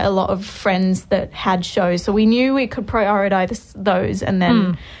had quite a lot of friends that had shows, so we knew we could prioritise those, and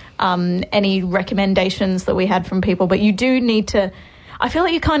then any recommendations that we had from people. But you do need to, I feel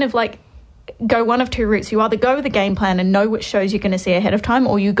like you kind of like go one of two routes. You either go with a game plan and know which shows you're going to see ahead of time,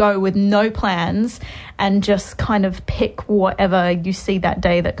 or you go with no plans and just kind of pick whatever you see that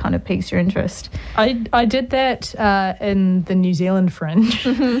day that kind of piques your interest. I did that in the New Zealand Fringe.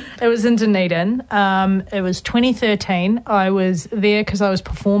 It was in Dunedin. It was 2013. I was there because I was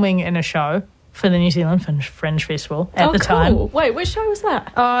performing in a show for the New Zealand Fringe Festival at the time. Wait, which show was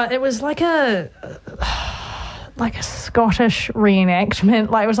that? It was like a Scottish reenactment.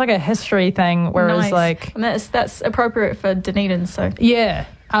 Like, it was like a history thing where it was like... And that's appropriate for Dunedin, so... Yeah.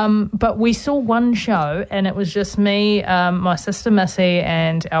 But we saw one show, and it was just me, my sister Missy,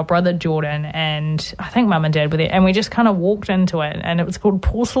 and our brother Jordan, and I think Mum and Dad were there, and we just kind of walked into it, and it was called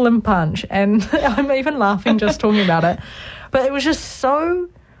Porcelain Punch, and I'm even laughing just talking about it. But it was just so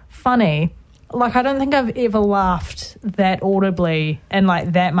funny. Like, I don't think I've ever laughed that audibly and,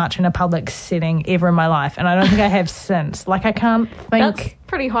 like, that much in a public setting ever in my life. And I don't think I have since. Like, I can't think... That's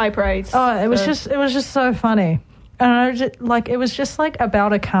pretty high praise. Oh, it was just so funny. And it was just, like,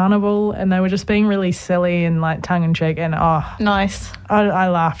 about a carnival, and they were just being really silly and, like, tongue-in-cheek. And, nice. I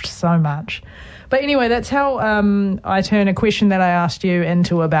laughed so much. But anyway, that's how I turn a question that I asked you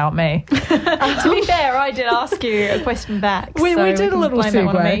into about me. To be fair, I did ask you a question back. We did a little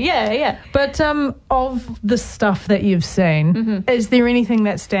segue. Yeah. But of the stuff that you've seen, is there anything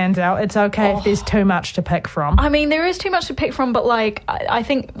that stands out? It's okay if there's too much to pick from. I mean, there is too much to pick from, but like I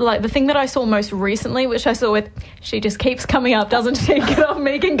think like the thing that I saw most recently, which I saw with, she just keeps coming up, doesn't she? Get off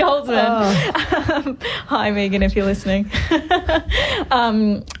Megan Goldsman. Hi, Megan, if you're listening.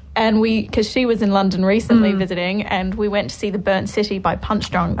 And because she was in London recently visiting, and we went to see The Burnt City by Punch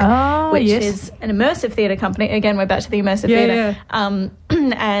Drunk, which is an immersive theatre company. Again, we're back to the immersive theatre. Yeah.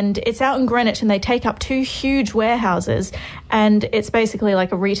 And it's out in Greenwich, and they take up 2 huge warehouses, and it's basically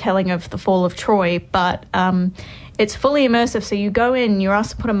like a retelling of the fall of Troy, but it's fully immersive. So you go in, you're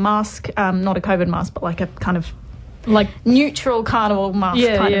asked to put a mask, not a COVID mask, but like a kind of like neutral carnival mask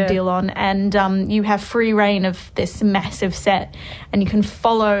of deal on, and you have free reign of this massive set, and you can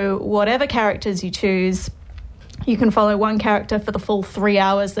follow whatever characters you choose. You can follow one character for the full 3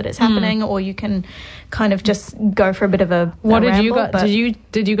 hours that it's happening, or you can kind of just go for a bit of a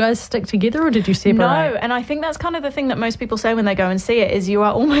did you guys stick together, or did you separate? No, and I think that's kind of the thing that most people say when they go and see it, is you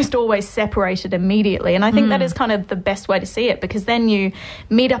are almost always separated immediately, and I think that is kind of the best way to see it, because then you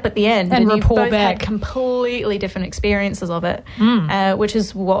meet up at the end and you've both had completely different experiences of it, which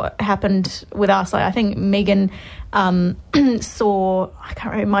is what happened with us. Like, I think Megan saw, I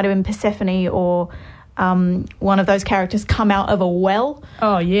can't remember, it might have been Persephone or one of those characters come out of a well.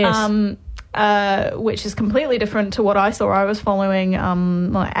 Oh, yes. Which is completely different to what I saw. I was following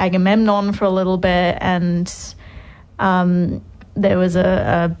like Agamemnon for a little bit, and there was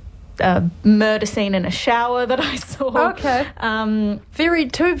a murder scene in a shower that I saw. Okay.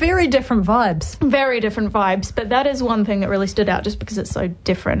 Two very different vibes. Very different vibes, but that is one thing that really stood out just because it's so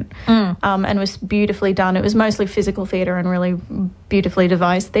different, and was beautifully done. It was mostly physical theatre and really beautifully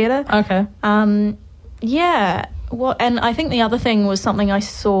devised theatre. Okay. Yeah. Well, and I think the other thing was something I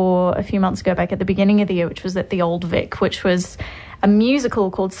saw a few months ago back at the beginning of the year, which was at the Old Vic, which was a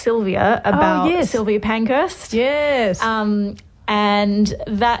musical called Sylvia about Sylvia Pankhurst. Yes. And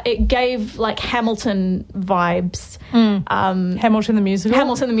that it gave like Hamilton vibes. Hamilton the musical?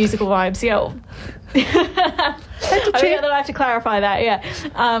 Hamilton the musical vibes, yeah. I have to clarify that, yeah.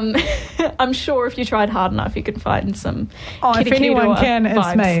 I'm sure if you tried hard enough, you could find some if anyone can,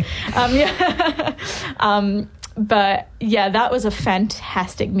 vibes. It's me. But, yeah, that was a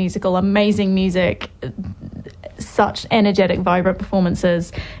fantastic musical, amazing music, such energetic, vibrant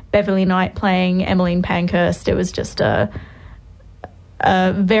performances. Beverly Knight playing Emmeline Pankhurst. It was just a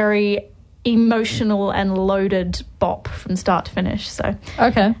very emotional and loaded bop from start to finish. So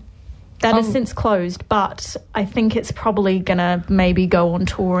okay. That has since closed, but I think it's probably going to maybe go on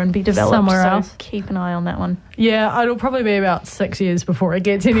tour and be developed somewhere else. Keep an eye on that one. Yeah, it'll probably be about 6 years before it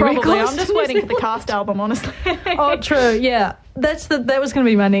gets anywhere Probably. close. I'm just waiting for the cast album, honestly. Oh, true. Yeah, that was going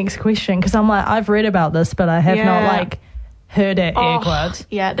to be my next question, because I'm like, I've read about this, but I have not like heard it. Air quotes.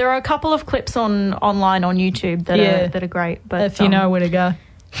 Yeah, there are a couple of clips online on YouTube that are great. But if you know where to go.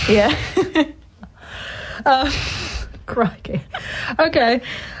 Yeah. Crikey. Okay.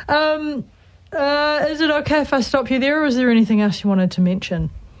 Is it okay if I stop you there, or is there anything else you wanted to mention?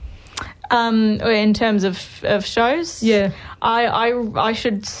 In terms of shows, yeah, I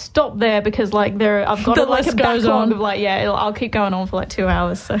should stop there because I've got the like a list goes backlog on. of I'll keep going on for like 2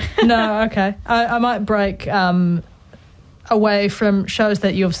 hours. So no, okay, I might break away from shows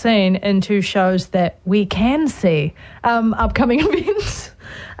that you've seen into shows that we can see, upcoming events.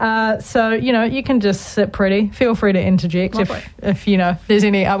 So, you can just sit pretty. Feel free to interject if there's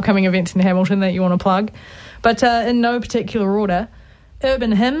any upcoming events in Hamilton that you want to plug. But in no particular order,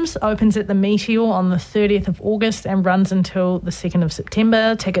 Urban Hymns opens at the Meteor on the 30th of August and runs until the 2nd of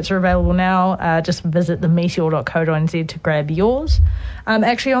September. Tickets are available now. Just visit themeteor.co.nz to grab yours.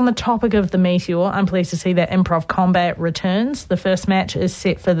 Actually, on the topic of the Meteor, I'm pleased to see that Improv Combat returns. The first match is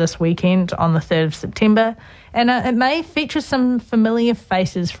set for this weekend on the 3rd of September. And it may feature some familiar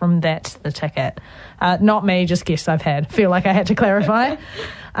faces from That's the Ticket. Not me, just guests I've had. Feel like I had to clarify.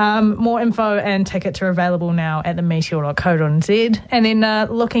 More info and tickets are available now at themeteor.co.nz. And then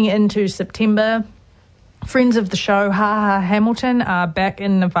looking into September, friends of the show, Ha Ha Hamilton, are back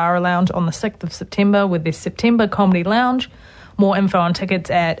in Navara Lounge on the 6th of September with their September Comedy Lounge. More info on tickets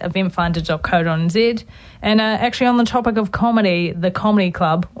at eventfinder.co.nz. And actually on the topic of comedy, the Comedy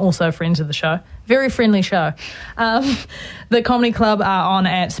Club, also friends of the show, very friendly show. The Comedy Club are on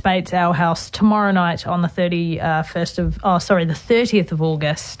at Spates Ale House tomorrow night on the 30th of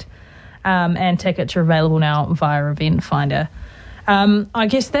August. And tickets are available now via Eventfinder. I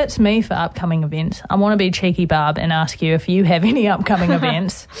guess that's me for upcoming events. I want to be cheeky Barb and ask you if you have any upcoming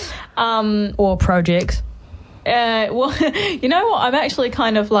events or projects. Well, you know what? I'm actually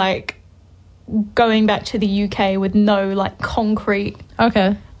kind of like going back to the UK with no like concrete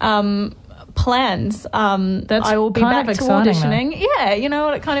plans. I will be back to auditioning. Though. Yeah, you know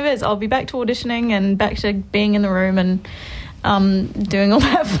what it kind of is. I'll be back to auditioning and back to being in the room and doing all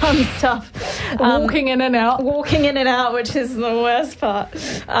that fun stuff. Walking in and out, which is the worst part.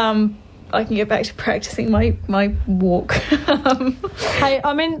 I can get back to practicing my walk. Hey,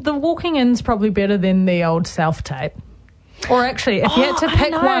 I mean, the walking in's probably better than the old self-tape. Or actually, if you had to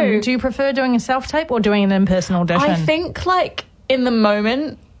pick one, do you prefer doing a self-tape or doing an in-person audition? I think, like, in the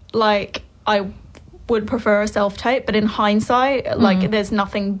moment, like, I would prefer a self-tape, but in hindsight, like, there's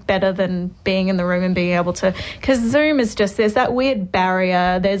nothing better than being in the room and being able to... Because Zoom is just... There's that weird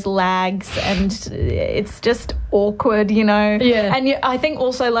barrier, there's lags, and it's just awkward, Yeah. And I think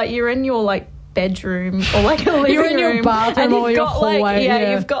also, like, you're in your, like, bedroom or, like, a living room. You're in your bathroom or your hallway. Like,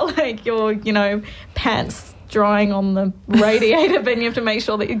 you've got, like, your, pants drying on the radiator, but you have to make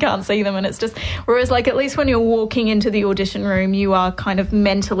sure that you can't see them, and it's just... Whereas, like, at least when you're walking into the audition room, you are kind of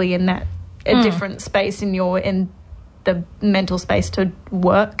mentally in that... a different space in the mental space to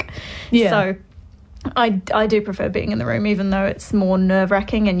work. Yeah. So I do prefer being in the room, even though it's more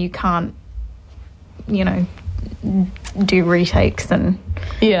nerve-wracking and you can't, do retakes and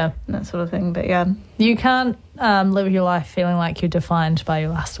that sort of thing. But yeah. You can't live your life feeling like you're defined by your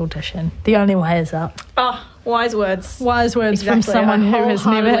last audition. The only way is up. Oh, wise words. Wise words from someone who has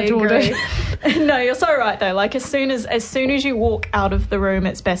never had to audition. No, you're so right though. Like as soon as you walk out of the room,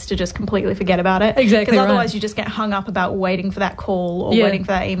 it's best to just completely forget about it. Exactly. Because otherwise you just get hung up about waiting for that call or waiting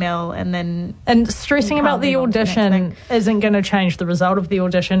for that email, and stressing about the audition isn't going to change the result of the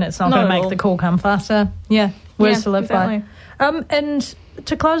audition. It's not going to make the call come faster. Yeah. Words to live by. And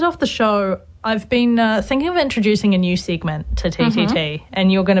to close off the show, I've been thinking of introducing a new segment to TTT,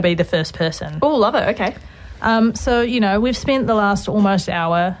 and you're going to be the first person. Oh, love it. Okay. So, we've spent the last almost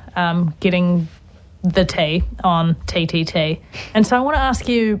hour getting the tea on TTT. And so I want to ask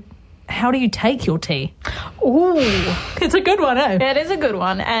you, how do you take your tea? Ooh. It's a good one, eh? It is a good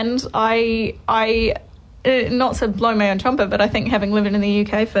one. And I not to blow my own trumpet, but I think having lived in the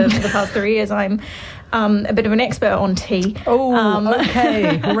UK for the past 3 years, I'm a bit of an expert on tea. Oh,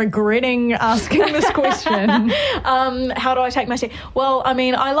 okay. Regretting asking this question. How do I take my tea? Well, I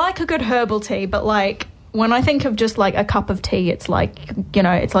mean, I like a good herbal tea, but like when I think of just like a cup of tea, it's like, you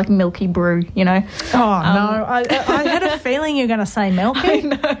know, it's like milky brew, you know. Oh, no. I had a feeling you were going to say milky. I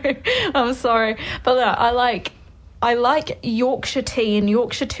know. I'm sorry. But I like Yorkshire tea, and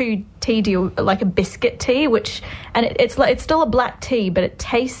Yorkshire tea do like a biscuit tea, it's still a black tea, but it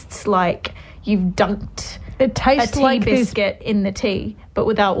tastes like you've dunked a tea biscuit in the tea, but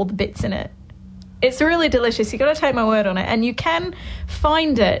without all the bits in it. It's really delicious. You got to take my word on it, and you can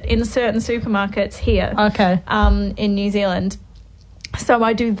find it in certain supermarkets here. Okay. In New Zealand. So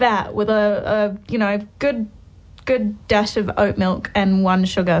I do that with a good dash of oat milk and 1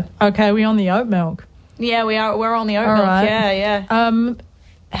 sugar. Okay, we're on the oat milk. Yeah, we are. We're on the oat All milk. right. Yeah.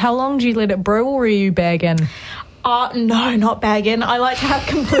 How long do you let it brew, or are you bagging? No, not bagging. I like to have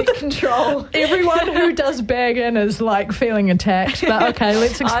complete control. Everyone who does bagging is like feeling attacked. But okay,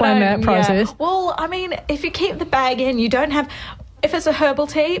 let's explain that process. Yeah. Well, I mean, if you keep the bag in, you don't have. If it's a herbal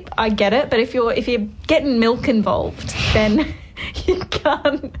tea, I get it. But if you're getting milk involved, then you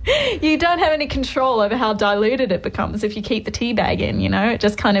can't. You don't have any control over how diluted it becomes if you keep the tea bag in. You know, it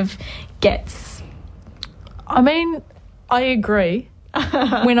just kind of gets. I mean, I agree.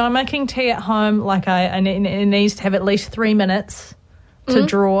 When I'm making tea at home, like it needs to have at least 3 minutes to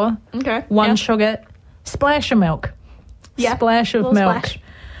draw. Okay. 1 sugar, splash of milk. Yeah. Splash of milk. Splash.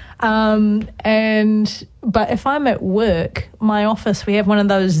 But if I'm at work, my office, we have one of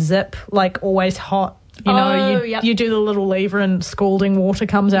those zip, like always hot. You do the little lever and scalding water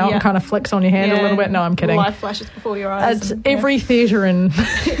comes out and kind of flicks on your hand a little bit. No, I'm kidding. Light flashes before your eyes. Every theatre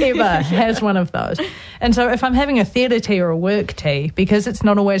ever has one of those. And so if I'm having a theatre tea or a work tea, because it's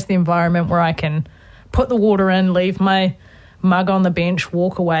not always the environment where I can put the water in, leave my mug on the bench,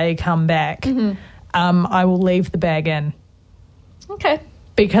 walk away, come back, I will leave the bag in. Okay.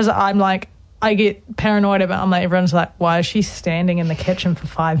 Because I'm like, I get paranoid about, everyone's like, why is she standing in the kitchen for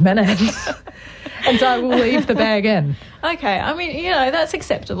 5 minutes? And so I will leave the bag in. Okay, I mean, that's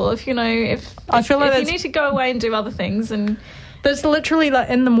acceptable if you need to go away and do other things. And that's literally like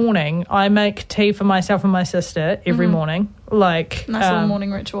in the morning, I make tea for myself and my sister every morning. Like nice little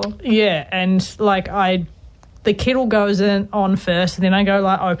morning ritual. Yeah, and like the kettle goes on first, and then I go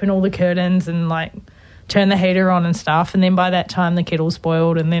like open all the curtains and like turn the heater on and stuff, and then by that time the kettle's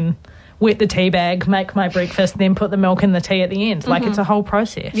boiled, and then wet the tea bag, make my breakfast, then put the milk in the tea at the end. Like it's a whole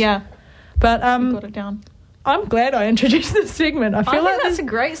process. Yeah. But got it down. I'm glad I introduced this segment. I feel like that's a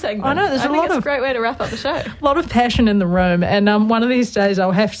great segment. I know there's a great way to wrap up the show. A lot of passion in the room, and one of these days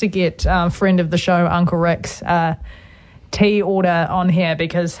I'll have to get friend of the show Uncle Rick's tea order on here,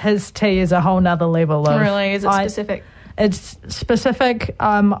 because his tea is a whole nother level of. Really, is it specific? It's specific.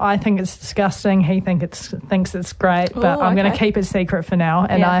 I think it's disgusting. He thinks it's great, but I'm going to keep it secret for now.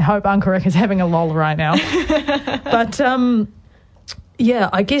 And I hope Uncle Rick is having a lull right now. But I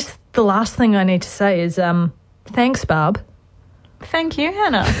guess the last thing I need to say is thanks, Barb. Thank you,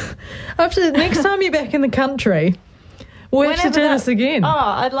 Hannah. Next time you're back in the country, we'll have to do this again. Oh,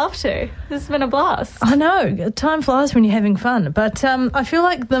 I'd love to. This has been a blast. I know. Time flies when you're having fun. But I feel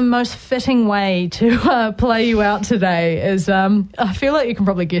like the most fitting way to play you out today is, I feel like you can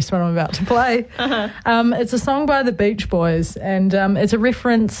probably guess what I'm about to play. It's a song by the Beach Boys, and it's a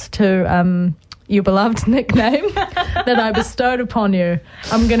reference to your beloved nickname that I bestowed upon you.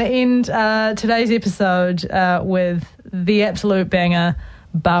 I'm going to end today's episode with the absolute banger,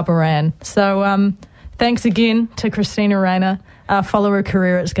 Barbara Ann. So thanks again to Christina Rayner. Follow her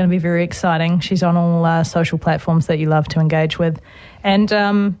career. It's going to be very exciting. She's on all social platforms that you love to engage with. And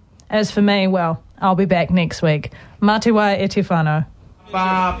as for me, well, I'll be back next week. Matiwai e te whānau.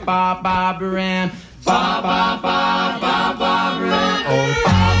 Ba, ba, Barbara Ann. Ba, ba, ba, ba, Barbara Ann. Oh,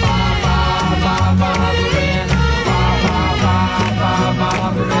 ba, ba, ba, ba, Barbara Ann. Ba, ba, ba, ba,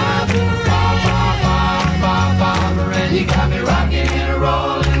 Barbara Ann. Ba, ba, ba, ba, Barbara Ann. You got me rocking and a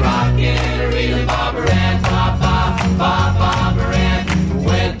rolling, rocking and a reeling, Barbara Ann. Ba, ba, ba, Barbara Ann.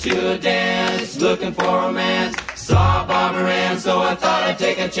 Went to a dance, looking for a man. Saw Barbara Ann, so I thought I'd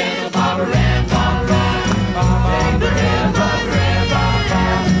take a chance with Barbara Ann. Barbara Ann, Barbara Ann, Barbara Ann,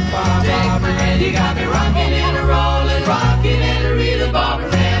 Barbara Ann. You got me rocking and a rolling, rocking and a reeling,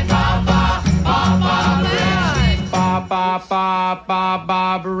 Barbara Ann. Ba, ba, ba, Barbara Ann. Ba, ba, ba, ba,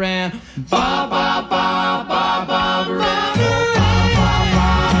 Barbara Ann. Ba, ba, ba, ba, Barbara Ann. Ba, ba, ba,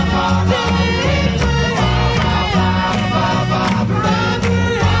 ba, Barbara Ann.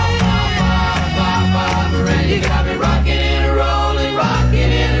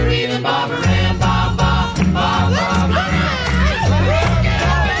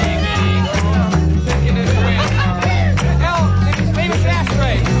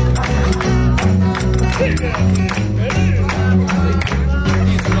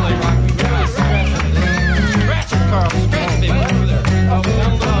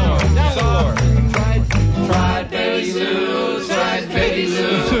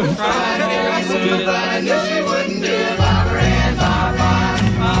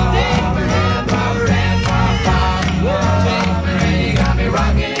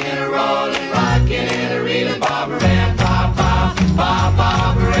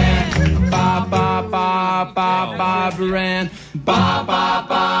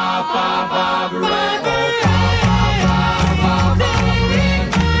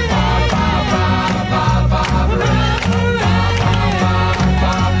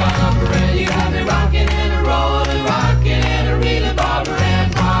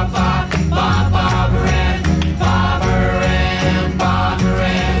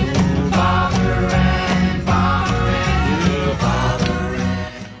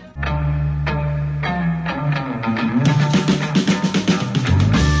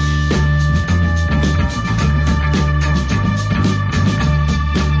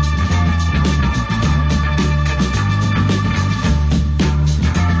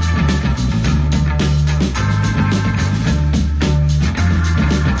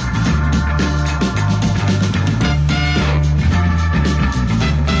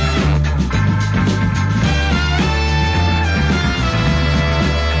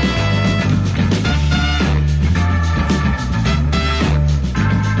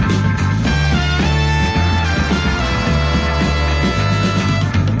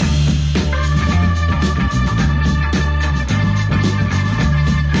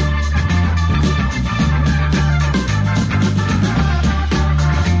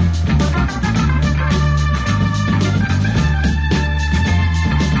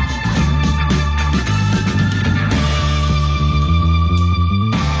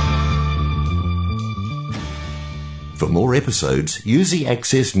 For more episodes, use the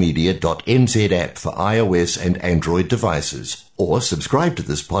accessmedia.nz app for iOS and Android devices, or subscribe to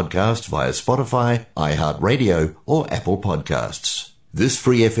this podcast via Spotify, iHeartRadio, or Apple Podcasts. This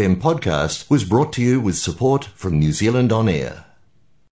Free FM podcast was brought to you with support from New Zealand On Air.